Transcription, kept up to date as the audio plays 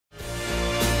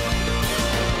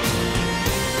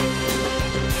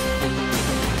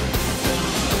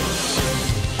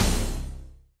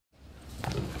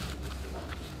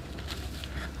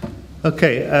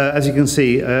Okay, as you can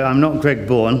see, I'm not Greg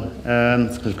Bourne,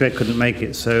 because Greg couldn't make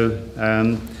it, so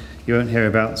you won't hear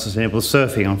about sustainable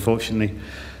surfing, unfortunately.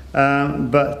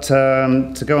 But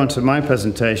to go on to my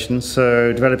presentation,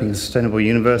 so developing a sustainable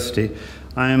university,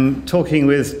 I'm talking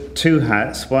with two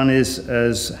hats. One is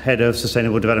as head of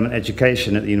sustainable development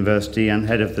education at the university and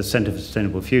head of the Centre for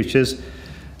Sustainable Futures,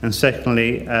 and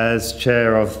secondly as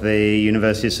chair of the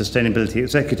university's sustainability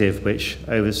executive, which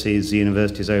oversees the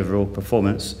university's overall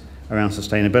performance around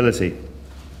sustainability.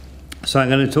 So I'm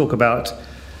going to talk about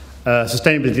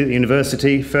sustainability at the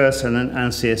university first, and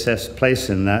CSF's place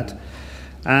in that.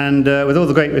 And with all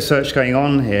the great research going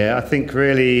on here, I think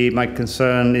really my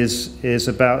concern is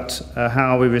about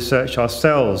how we research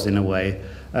ourselves in a way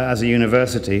as a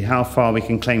university, how far we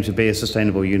can claim to be a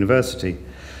sustainable university.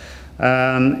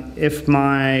 If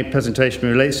my presentation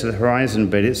relates to the Horizon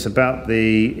bit, it's about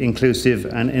the inclusive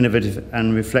and innovative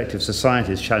and reflective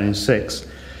societies, Challenge 6,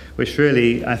 which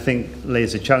really, I think,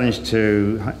 lays a challenge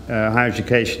to higher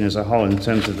education as a whole in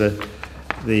terms of the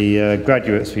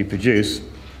graduates we produce.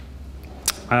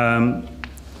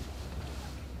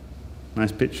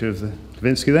 Nice picture of the Da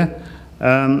Vinci there.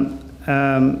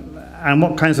 And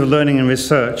what kinds of learning and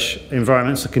research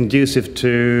environments are conducive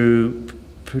to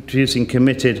producing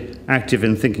committed, active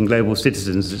and thinking global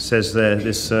citizens? It says there,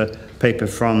 this paper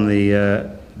from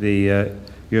the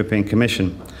European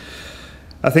Commission.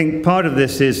 I think part of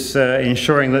this is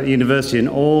ensuring that the university in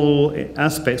all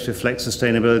aspects reflects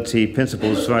sustainability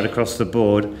principles right across the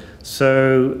board.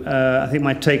 So I think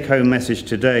my take-home message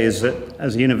today is that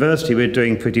as a university we're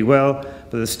doing pretty well,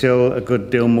 but there's still a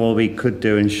good deal more we could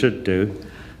do and should do.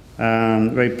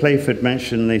 Ray Playford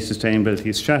mentioned the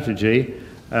sustainability strategy.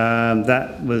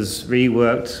 That was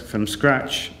reworked from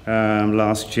scratch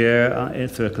last year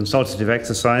through a consultative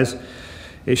exercise.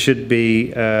 It should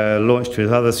be launched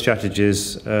with other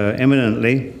strategies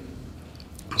imminently.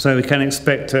 So we can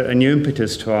expect a new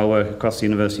impetus to our work across the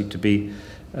university to be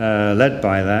led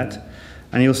by that.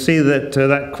 And you'll see that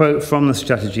that quote from the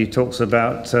strategy talks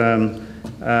about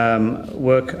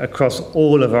work across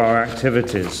all of our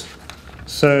activities.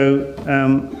 So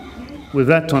with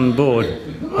that on board,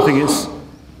 I think it's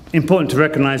important to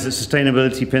recognise that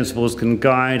sustainability principles can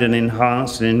guide and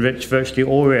enhance and enrich virtually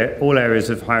all areas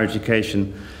of higher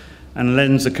education, and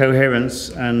lends a coherence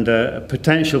and a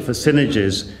potential for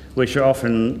synergies which are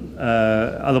often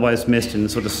otherwise missed in the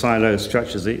sort of silo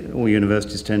structures that all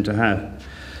universities tend to have.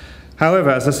 However,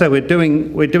 as I said, we're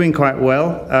doing quite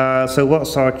well. So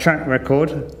what's our track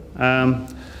record?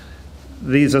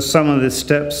 These are some of the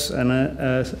steps and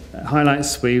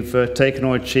highlights we've taken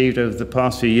or achieved over the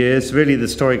past few years. Really, the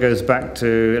story goes back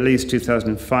to at least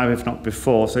 2005, if not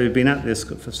before, so we've been at this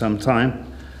for some time.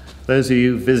 Those of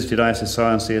you who visited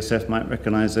ISSR and CSF might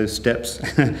recognise those steps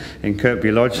in Kirkby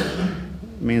Lodge.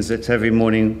 It means that every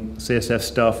morning CSF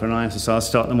staff and ISSR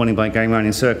start the morning by going around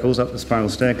in circles up the spiral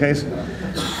staircase.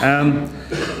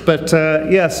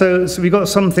 Yeah, so we've got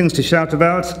some things to shout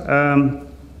about.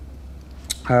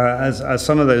 As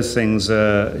some of those things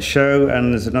show,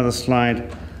 and there's another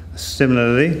slide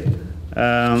similarly,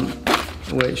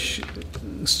 which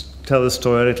tell the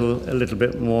story a little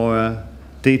bit more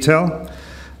detail.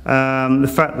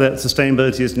 The fact that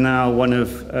sustainability is now one of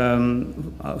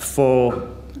 4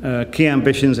 key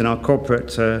ambitions in our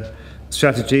corporate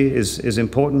strategy is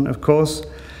important, of course.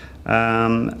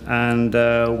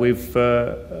 We've,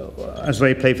 as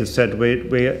Ray Playford said,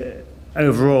 we're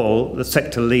overall the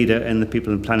sector leader in the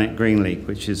People and Planet Green League,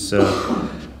 which is,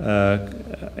 again,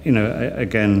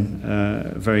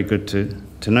 very good to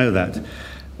know that.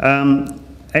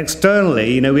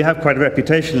 Externally, we have quite a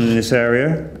reputation in this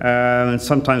area, and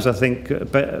sometimes I think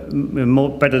we're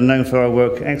better known for our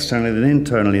work externally than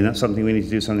internally, and that's something we need to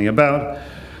do something about.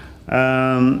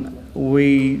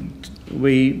 We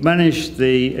manage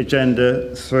the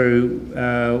agenda through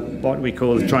what we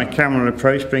call the tricameral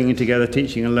approach, bringing together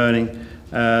teaching and learning,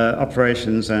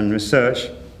 operations and research.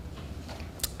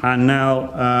 And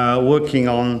now working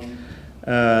on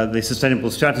the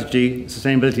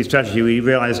sustainability strategy, we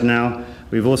realise now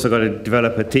we've also got to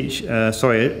develop an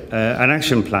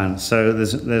action plan. So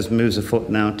there's moves afoot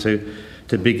now to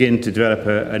begin to develop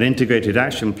an integrated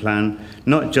action plan,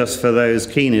 not just for those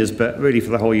keeners, but really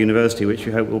for the whole university, which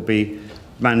we hope will be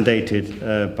mandated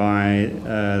by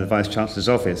the Vice-Chancellor's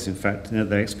office. In fact,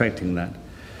 they're expecting that.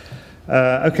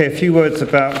 Okay, a few words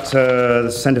about the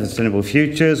Centre for Sustainable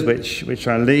Futures, which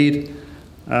I lead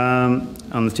on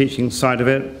the teaching side of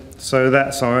it. So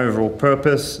that's our overall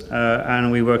purpose,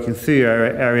 and we work in 3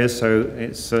 areas. So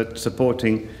it's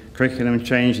supporting curriculum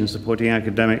change and supporting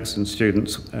academics and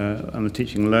students on the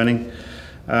teaching and learning.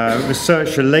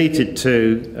 research related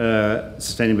to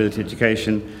sustainability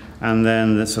education, and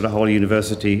then the sort of whole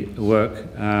university work,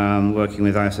 working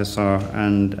with ISSR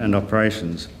and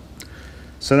operations.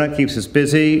 So that keeps us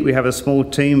busy. We have a small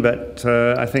team, but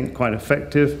I think quite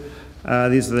effective.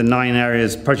 These are the 9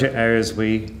 areas, project areas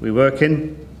we work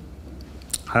in.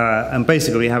 And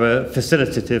basically we have a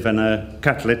facilitative and a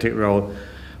catalytic role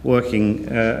working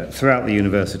throughout the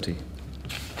university.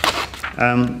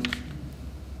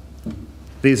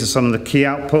 These are some of the key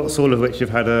outputs, all of which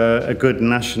have had a good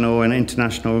national and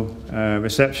international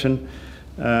reception.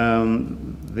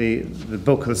 The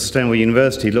book of the Sustainable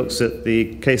University looks at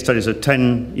the case studies of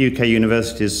 10 UK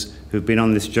universities who've been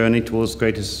on this journey towards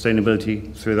greater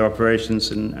sustainability through their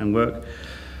operations and work.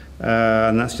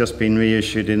 And that's just been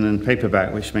reissued in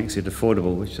paperback, which makes it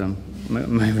affordable, which I'm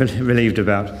relieved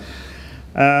about.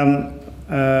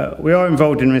 We are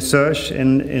involved in research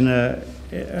in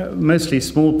mostly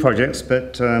small projects,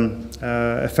 but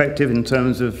effective in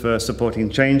terms of supporting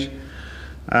change.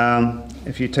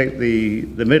 If you take the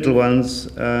middle ones,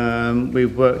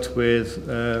 we've worked with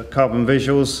carbon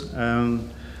visuals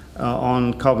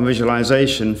on carbon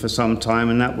visualization for some time,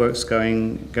 and that work's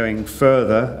going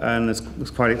further, and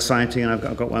it's quite exciting, and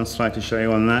I've got one slide to show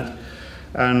you on that.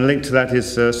 And linked to that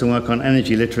is some work on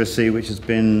energy literacy, which has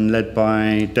been led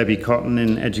by Debbie Cotton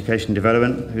in Education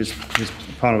Development, who's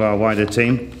part of our wider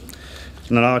team.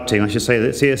 Not our team, I should say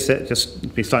that CSF, just to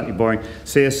be slightly boring,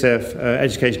 CSF,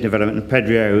 Education Development and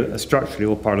PEDRIO are structurally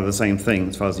all part of the same thing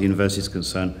as far as the university is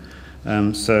concerned.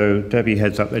 So Debbie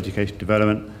heads up Education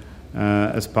Development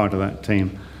as part of that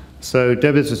team. So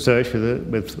Debbie's research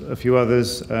with a few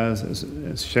others,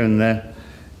 as shown there,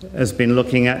 has been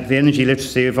looking at the energy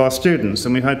literacy of our students,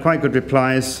 and we've had quite good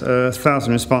replies,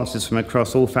 1,000 responses from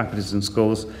across all faculties and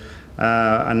schools.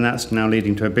 And that's now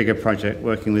leading to a bigger project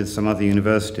working with some other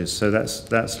universities. So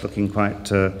that's looking quite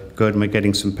good, and we're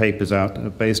getting some papers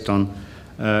out based on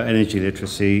energy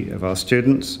literacy of our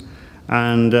students.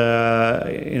 And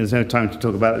there's no time to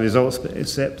talk about the results,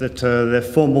 except that their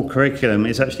formal curriculum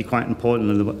is actually quite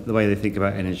important in the way they think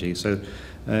about energy. So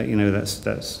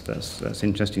that's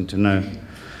interesting to know.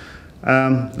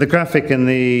 The graphic in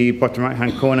the bottom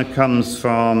right-hand corner comes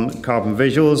from Carbon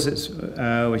Visuals,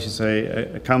 which is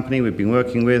a company we've been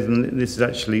working with, and this is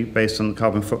actually based on the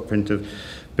carbon footprint of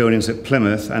buildings at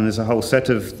Plymouth, and there's a whole set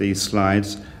of these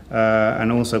slides.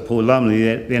 And also Paul Lumley,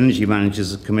 the energy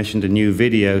managers, has commissioned a new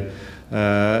video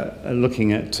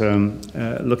looking at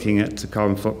the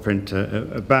carbon footprint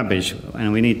of Babbage,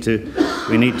 and we need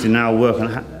to now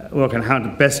work on how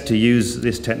best to use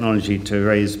this technology to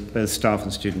raise both staff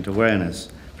and student awareness.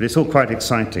 But it's all quite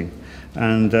exciting.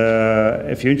 And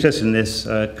if you're interested in this,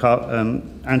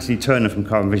 Anthony Turner from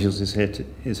Carbon Visuals is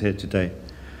here today.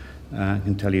 I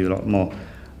can tell you a lot more.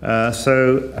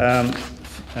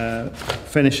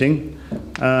 Finishing,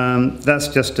 that's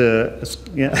just a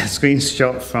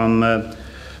screenshot from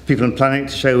People and Planet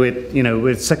to show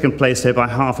we're second place there by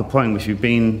half a point, which we've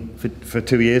been for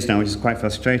 2 years now, which is quite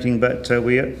frustrating. But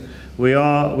we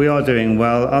are doing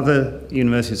well. Other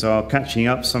universities are catching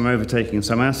up. Some are overtaking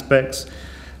some aspects.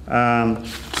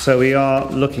 So we are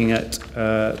looking at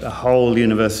the whole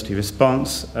university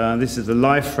response. This is the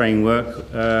LIFE framework,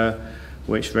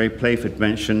 which Ray Playford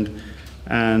mentioned,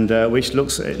 and which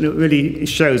really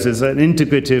shows us an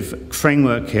integrative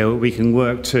framework here we can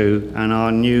work to, and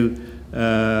our new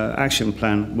action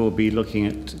plan will be looking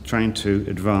at trying to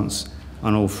advance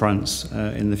on all fronts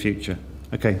in the future.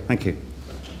 Okay, thank you.